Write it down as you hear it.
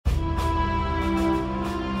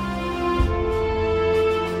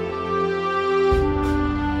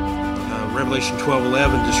Revelation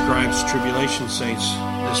 12:11 describes tribulation saints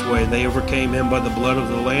this way. They overcame him by the blood of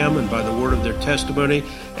the Lamb and by the word of their testimony,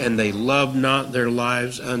 and they loved not their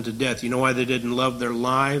lives unto death. You know why they didn't love their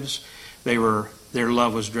lives? Their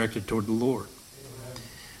love was directed toward the Lord.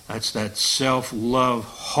 That's that self-love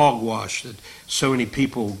hogwash that so many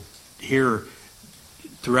people hear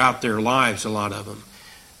throughout their lives, a lot of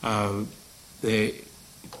them.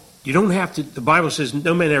 You don't have to, the Bible says,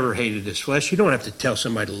 no man ever hated his flesh. You don't have to tell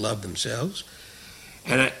somebody to love themselves.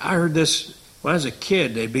 And I heard this when I was a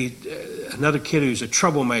kid. They'd be another kid who's a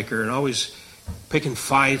troublemaker and always picking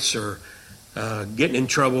fights or getting in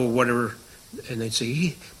trouble or whatever. And they'd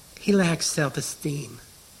say, he lacks self-esteem.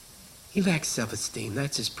 He lacks self-esteem.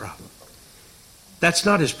 That's his problem. That's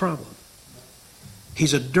not his problem.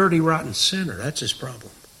 He's a dirty, rotten sinner. That's his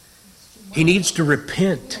problem. He needs to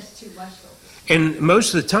repent. And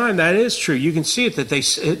most of the time that is true. You can see it that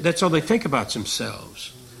that's all they think about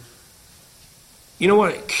themselves. You know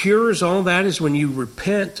what cures all that is when you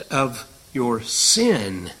repent of your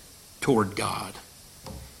sin toward God.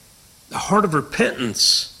 The heart of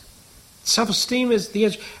repentance. Self-esteem is the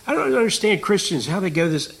answer. I don't understand Christians, how they go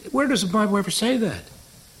this. Where does the Bible ever say that?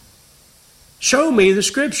 Show me the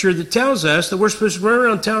scripture that tells us that we're supposed to run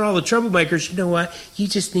around telling all the troublemakers, you know what, you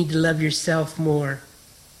just need to love yourself more.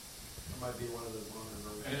 That might be one of those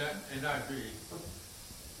NIV.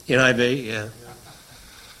 NIV, yeah.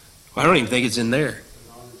 Well, I don't even think it's in there.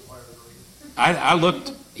 I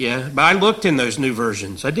looked, but I looked in those new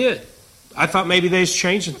versions. I did. I thought maybe they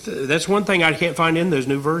changed it. That's one thing I can't find in those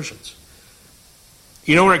new versions.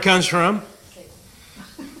 You know where it comes from?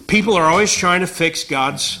 People are always trying to fix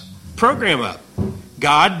God's program up.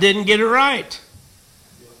 God didn't get it right.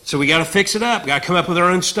 So we got to fix it up. Got to come up with our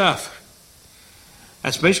own stuff.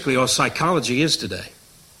 That's basically all psychology is today.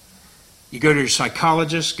 You go to your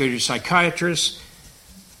psychologist, go to your psychiatrist,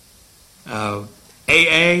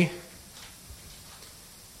 AA.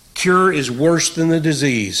 Cure is worse than the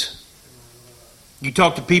disease. You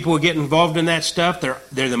talk to people who get involved in that stuff,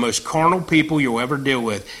 they're the most carnal people you'll ever deal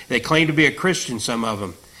with. They claim to be a Christian, some of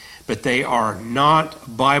them, but they are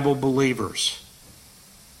not Bible believers.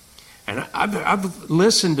 And I've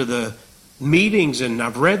listened to the meetings and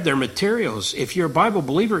I've read their materials. If you're a Bible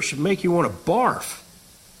believer, it should make you want to barf.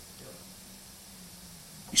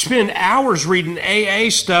 You spend hours reading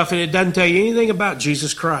AA stuff and it doesn't tell you anything about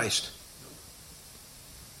Jesus Christ.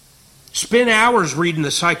 Spend hours reading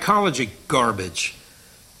the psychology garbage.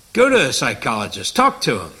 Go to a psychologist. Talk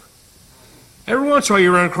to him. Every once in a while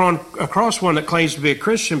you run across one that claims to be a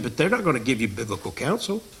Christian, but they're not going to give you biblical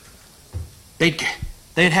counsel. They'd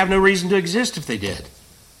have no reason to exist if they did.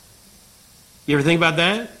 You ever think about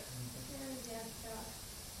that?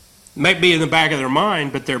 It might be in the back of their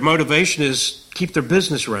mind, but their motivation is keep their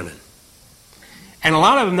business running. And a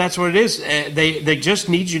lot of them, that's what it is. They just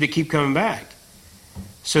need you to keep coming back.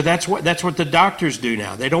 So that's what the doctors do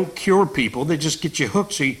now. They don't cure people. They just get you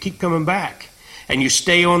hooked so you keep coming back. And you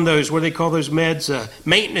stay on those, what do they call those meds?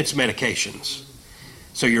 Maintenance medications.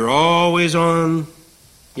 So you're always on,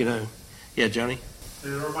 Yeah, Johnny? It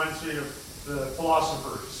reminds me of the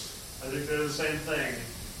philosophers. I think they're the same thing.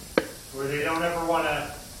 Where they don't ever want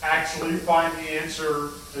to actually find the answer.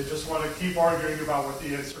 They just want to keep arguing about what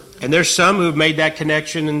the answer is. And there's some who've made that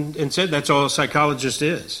connection and said that's all a psychologist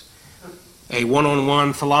is. A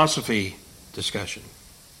one-on-one philosophy discussion.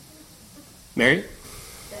 Mary?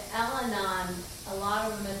 The Al-Anon, a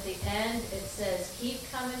lot of them at the end, it says,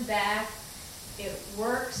 keep coming back. It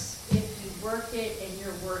works if you work it and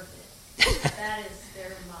you're worth it. That is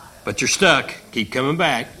their motto. But you're stuck. Keep coming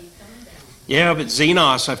back. Keep coming back. Yeah, but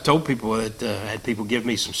Xenos, I've told people that I had people give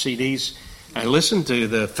me some CDs. I listened to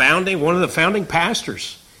one of the founding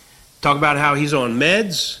pastors talk about how he's on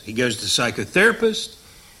meds. He goes to psychotherapist.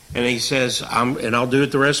 And he says, I'll do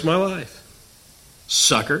it the rest of my life.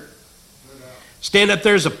 Sucker. Stand up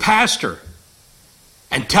there as a pastor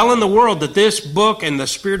and telling the world that this book and the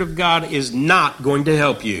Spirit of God is not going to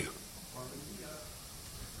help you.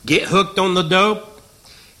 Get hooked on the dope,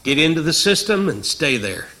 get into the system, and stay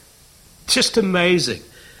there. Just amazing.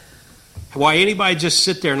 Why anybody just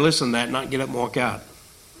sit there and listen to that and not get up and walk out.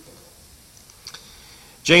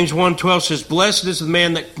 James 1:12 says, blessed is the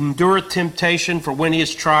man that endureth temptation, for when he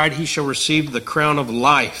is tried, he shall receive the crown of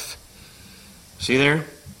life. See there?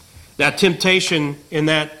 Now, temptation in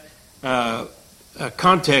that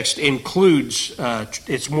context includes,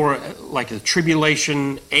 it's more like a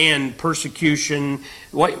tribulation and persecution.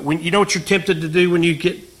 You know what you're tempted to do when you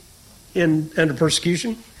get under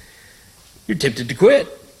persecution? You're tempted to quit.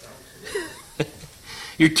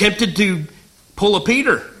 You're tempted to pull a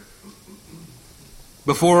Peter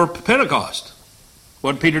before Pentecost.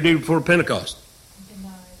 What did Peter do before Pentecost?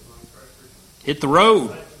 Hit the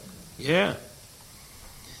road. Yeah.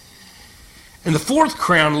 And the fourth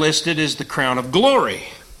crown listed is the crown of glory.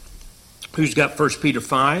 Who's got 1 Peter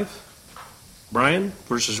 5? Brian,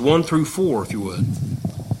 verses 1 through 4, if you would.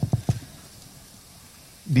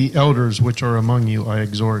 The elders which are among you I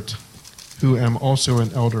exhort, who am also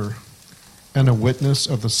an elder, and a witness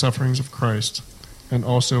of the sufferings of Christ, and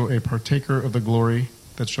also a partaker of the glory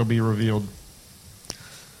that shall be revealed.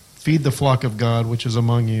 Feed the flock of God which is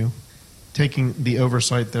among you, taking the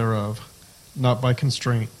oversight thereof, not by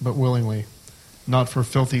constraint, but willingly, not for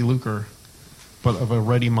filthy lucre, but of a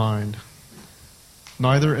ready mind,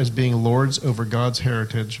 neither as being lords over God's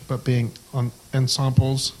heritage, but being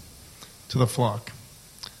ensamples to the flock.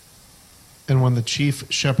 And when the chief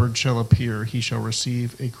shepherd shall appear, he shall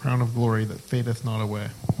receive a crown of glory that fadeth not away.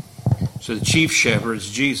 So the chief shepherd is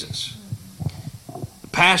Jesus. The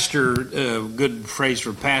pastor, a good phrase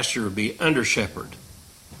for pastor would be under shepherd.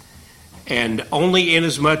 And only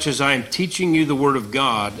inasmuch as I am teaching you the word of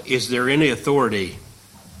God is there any authority.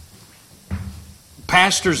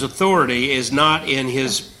 Pastor's authority is not in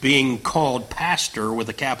his being called pastor with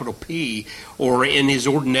a capital P, or in his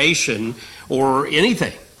ordination, or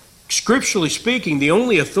anything. Scripturally speaking, the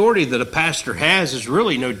only authority that a pastor has is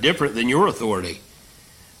really no different than your authority.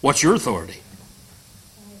 What's your authority?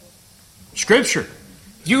 Scripture.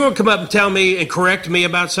 If you're going to come up and tell me and correct me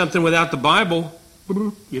about something without the Bible,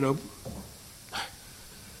 you know.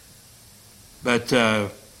 But,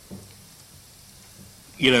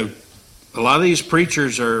 you know, a lot of these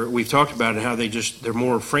preachers are, we've talked about it, how they're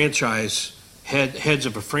more franchise, heads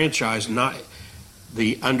of a franchise, not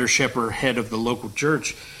the under shepherd head of the local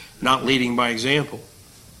church, not leading by example.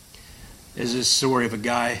 There's this story of a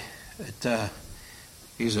guy that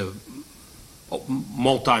he's a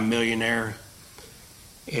multi-millionaire,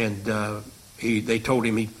 and they told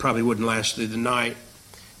him he probably wouldn't last through the night,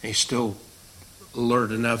 and he's still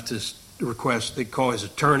alert enough to request they call his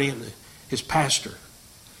attorney and his pastor.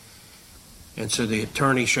 And so the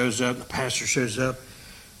attorney shows up, the pastor shows up,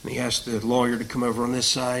 and he asked the lawyer to come over on this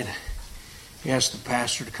side. He asked the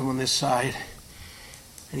pastor to come on this side.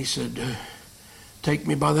 And he said, take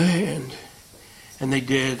me by the hand. And they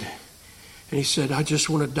did. And he said, I just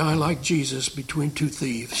want to die like Jesus between two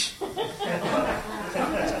thieves.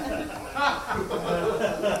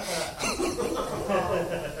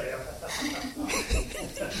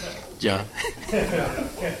 John.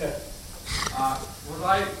 What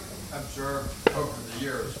I observed over the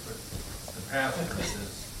years with the pastors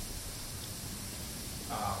is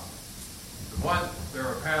the one,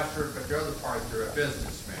 they're a pastor, but the other part, they're a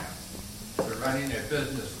businessman. They're running a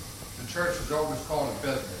business. The church was always called a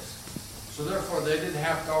business. So therefore, they didn't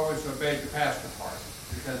have to always obey the pastor part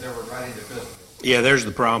because they were running a business. Yeah, there's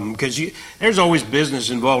the problem, because there's always business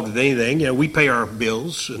involved with anything. You know, we pay our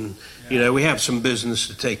bills, and you know, we have some business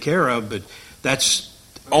to take care of, but that's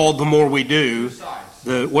all the more we do.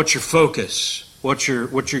 What's your focus? What's your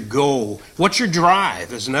goal? What's your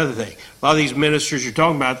drive? Is another thing. A lot of these ministers you're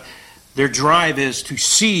talking about, their drive is to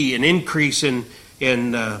see an increase in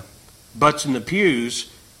butts in the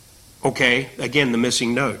pews. Okay, again, the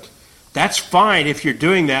missing note. That's fine if you're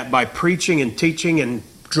doing that by preaching and teaching and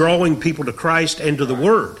drawing people to Christ and to the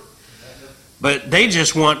Word. But they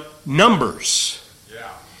just want numbers. Yeah.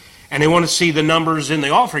 And they want to see the numbers in the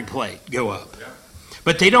offering plate go up. Yeah.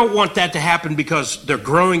 But they don't want that to happen because they're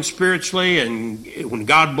growing spiritually, and when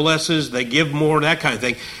God blesses, they give more, that kind of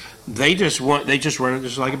thing. They just run it just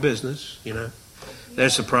like a business, you know.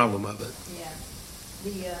 That's the problem of it.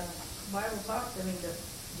 Yeah. The Bible talks,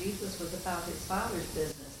 Jesus was about his Father's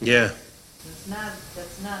business. Yeah.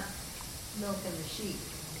 That's not milking the sheep.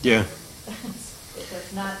 Yeah.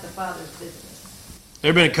 That's not the Father's business. There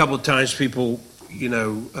have been a couple of times people, you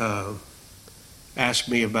know, ask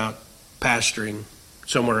me about pastoring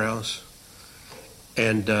somewhere else.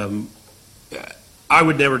 And I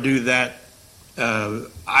would never do that.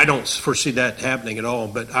 I don't foresee that happening at all,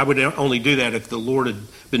 but I would only do that if the Lord had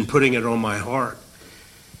been putting it on my heart.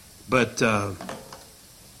 But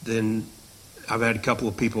then I've had a couple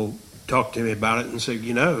of people talk to me about it and say,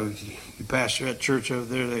 you know, you pastor that church over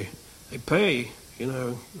there, they pay, you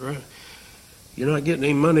know, right? You're not getting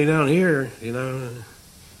any money down here, you know.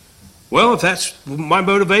 Well, if that's my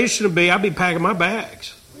motivation would be, I'd be packing my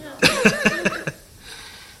bags.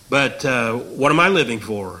 But what am I living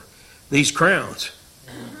for? These crowns.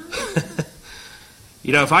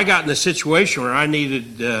 You know, if I got in a situation where I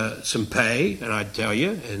needed some pay, and I'd tell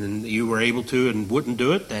you, and you were able to and wouldn't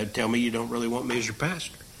do it, they'd tell me you don't really want me as your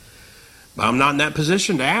pastor. But I'm not in that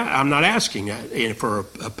position I'm not asking for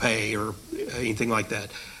a pay or anything like that.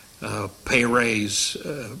 pay a raise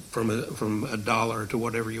from a dollar to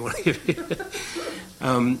whatever you want to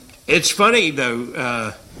give. It's funny,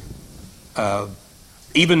 though,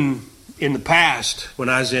 even in the past, when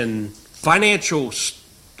I was in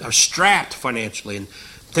strapped financially, and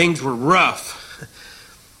things were rough,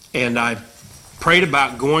 and I prayed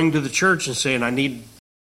about going to the church and saying, I need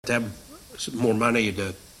to have some more money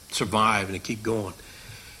to survive and to keep going.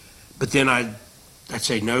 But then I'd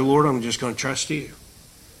say, no, Lord, I'm just going to trust you.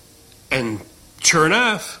 And sure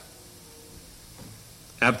enough,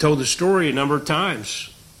 I've told the story a number of times.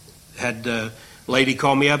 Had a lady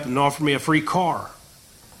call me up and offer me a free car.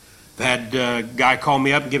 Had a guy call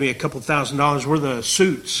me up and give me a couple $1,000s worth of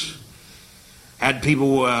suits. Had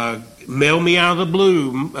people mail me out of the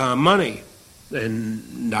blue money.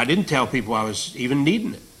 And I didn't tell people I was even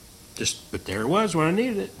needing it. But there it was when I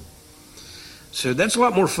needed it. So that's a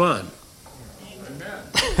lot more fun. Amen.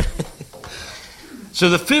 So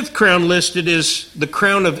the fifth crown listed is the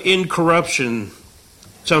crown of incorruption.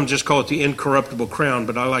 Some just call it the incorruptible crown,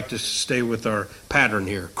 but I like to stay with our pattern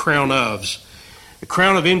here. Crown ofs. The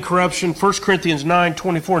crown of incorruption, 1 Corinthians 9,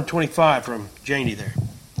 24 and 25 from Janie there.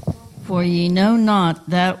 For ye know not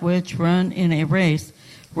that which run in a race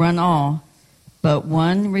run all, but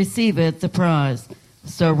one receiveth the prize.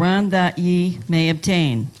 So run that ye may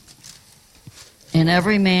obtain. And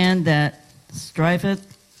every man that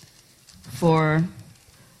striveth for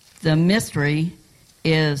the mystery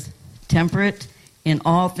is temperate in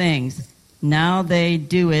all things. Now they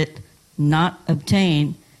do it not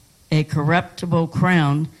obtain a corruptible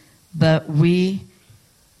crown, but we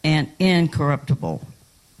an incorruptible.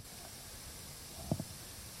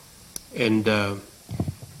 And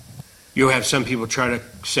you'll have some people try to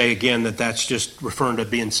say again that that's just referring to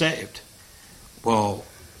being saved. Well,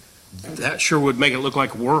 that sure would make it look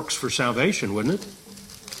like works for salvation, wouldn't it?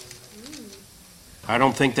 I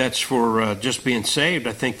don't think that's for just being saved.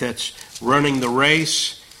 I think that's running the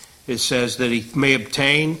race. It says that he may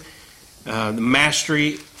obtain the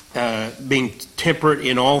mastery, being temperate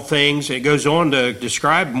in all things. It goes on to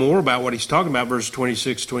describe more about what he's talking about, verse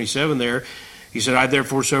 26, 27 there. He said, I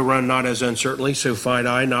therefore so run, not as uncertainly, so fight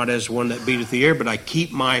I, not as one that beateth the air, but I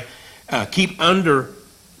keep under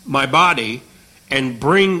my body and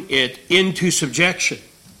bring it into subjection.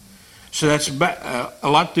 So that's about, a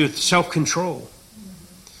lot to do with self-control.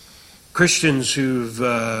 Christians who've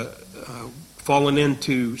fallen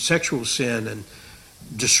into sexual sin and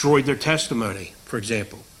destroyed their testimony, for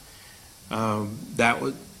example.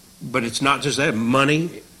 But it's not just that.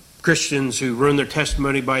 Money. Christians who ruin their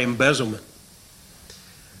testimony by embezzlement.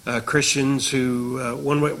 Christians who,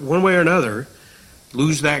 one way or another,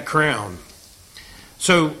 lose that crown.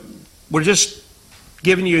 So we're just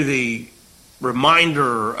giving you the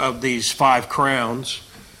reminder of these 5 crowns: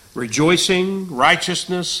 rejoicing,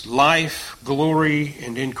 righteousness, life, glory,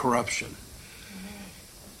 and incorruption.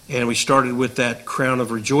 And we started with that crown of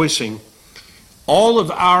rejoicing. All of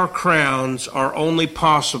our crowns are only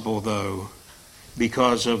possible, though,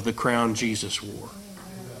 because of the crown Jesus wore.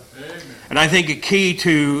 And I think a key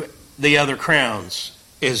to the other crowns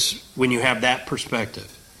is when you have that perspective.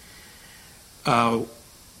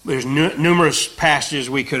 There's numerous passages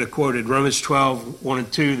we could have quoted. Romans 12, 1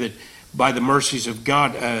 and 2, that by the mercies of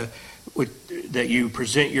God, that you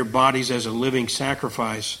present your bodies as a living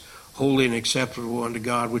sacrifice, holy and acceptable unto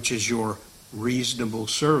God, which is your reasonable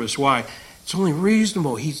service. Why? It's only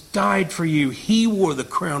reasonable. He's died for you. He wore the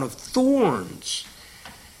crown of thorns.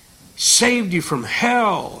 Saved you from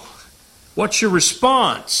hell. What's your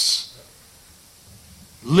response?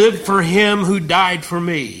 Live for him who died for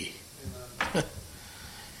me.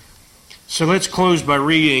 So let's close by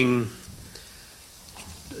reading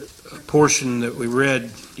a portion that we read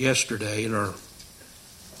yesterday in our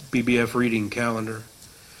BBF reading calendar.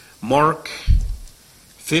 Mark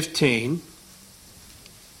 15.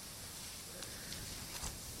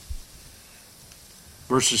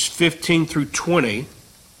 Verses 15 through 20.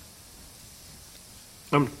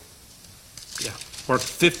 Mark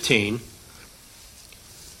 15.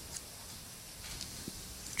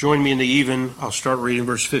 Join me in the even. I'll start reading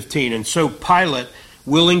verse 15. And so Pilate,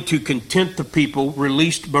 willing to content the people,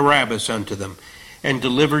 released Barabbas unto them, and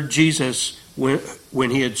delivered Jesus, when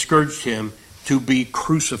he had scourged him, to be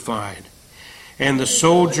crucified. And the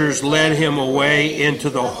soldiers led him away into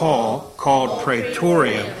the hall called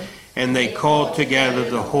Praetorium, and they called together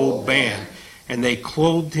the whole band. And they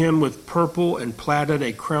clothed him with purple and platted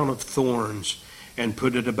a crown of thorns and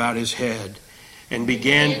put it about his head, and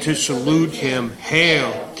began to salute him,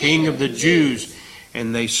 Hail, King of the Jews!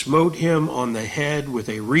 And they smote him on the head with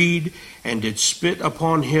a reed, and did spit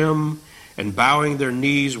upon him, and bowing their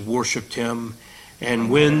knees worshipped him.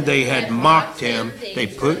 And when they had mocked him, they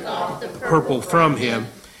put the purple from him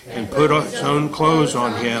and put his own clothes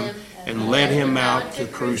on him and led him out to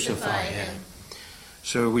crucify him.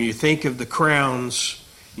 So when you think of the crowns,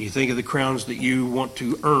 you think of the crowns that you want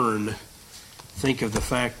to earn, think of the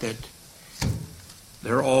fact that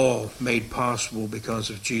they're all made possible because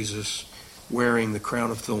of Jesus wearing the crown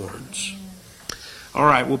of thorns. All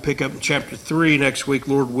right, we'll pick up in chapter 3 next week,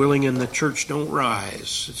 Lord willing, and the church don't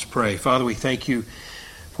rise. Let's pray. Father, we thank you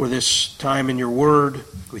for this time in your word.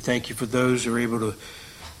 We thank you for those who are able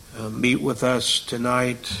to meet with us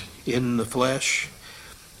tonight in the flesh.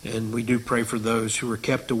 And we do pray for those who are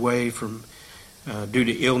kept away from due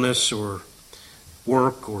to illness or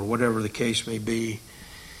work or whatever the case may be.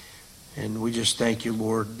 And we just thank you,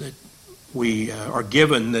 Lord, that we are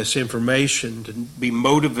given this information to be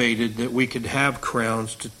motivated that we could have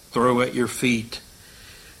crowns to throw at your feet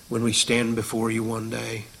when we stand before you one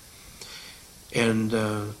day. And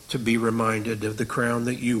to be reminded of the crown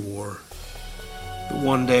that you wore. But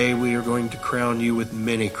one day we are going to crown you with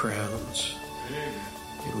many crowns.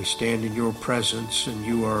 And we stand in your presence, and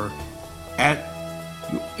you are at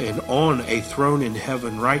and on a throne in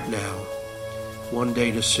heaven right now, one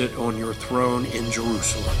day to sit on your throne in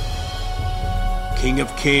Jerusalem, King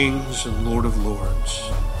of kings and Lord of lords.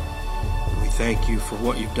 And we thank you for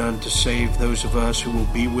what you've done to save those of us who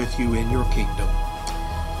will be with you in your kingdom.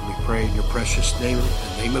 And we pray in your precious name, in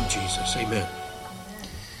the name of Jesus. Amen.